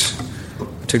thanks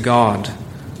to God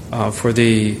for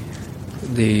the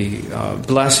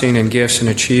blessing and gifts and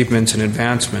achievements and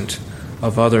advancement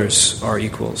of others, our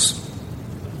equals.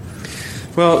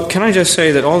 Well, can I just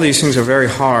say that all these things are very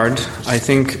hard. I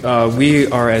think we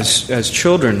are, as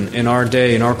children in our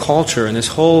day, in our culture, in this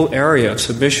whole area of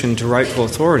submission to rightful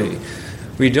authority,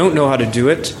 we don't know how to do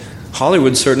it.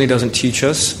 Hollywood certainly doesn't teach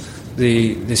us.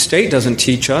 The state doesn't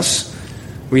teach us.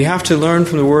 We have to learn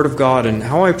from the Word of God, and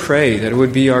how I pray that it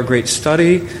would be our great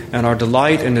study and our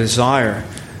delight and desire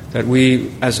that we,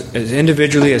 as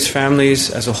individually, as families,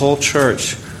 as a whole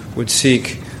church, would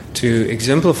seek to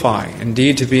exemplify,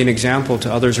 indeed to be an example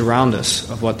to others around us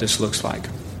of what this looks like.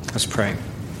 Let's pray.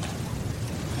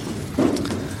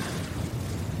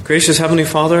 Gracious Heavenly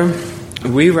Father,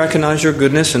 we recognize your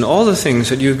goodness in all the things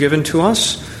that you've given to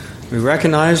us. We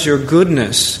recognize your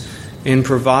goodness in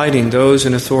providing those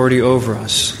in authority over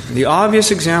us. The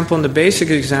obvious example and the basic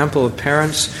example of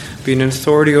parents being in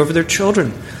authority over their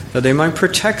children, that they might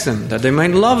protect them, that they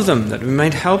might love them, that we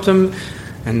might help them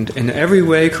and in every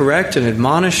way correct and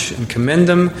admonish and commend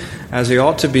them as they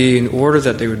ought to be, in order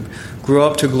that they would grow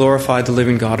up to glorify the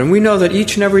living God. And we know that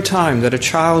each and every time that a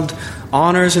child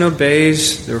honors and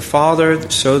obeys their father,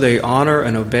 so they honor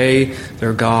and obey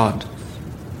their God.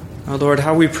 Now, Lord,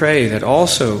 how we pray that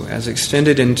also, as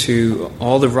extended into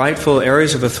all the rightful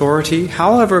areas of authority,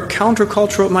 however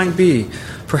countercultural it might be,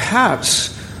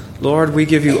 perhaps, Lord, we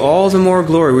give you all the more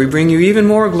glory. We bring you even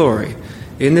more glory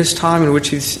in this time in which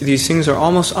these things are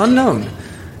almost unknown,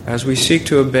 as we seek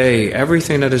to obey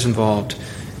everything that is involved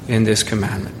in this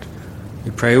commandment.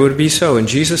 We pray it would be so in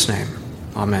Jesus' name.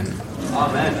 Amen.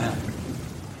 Amen.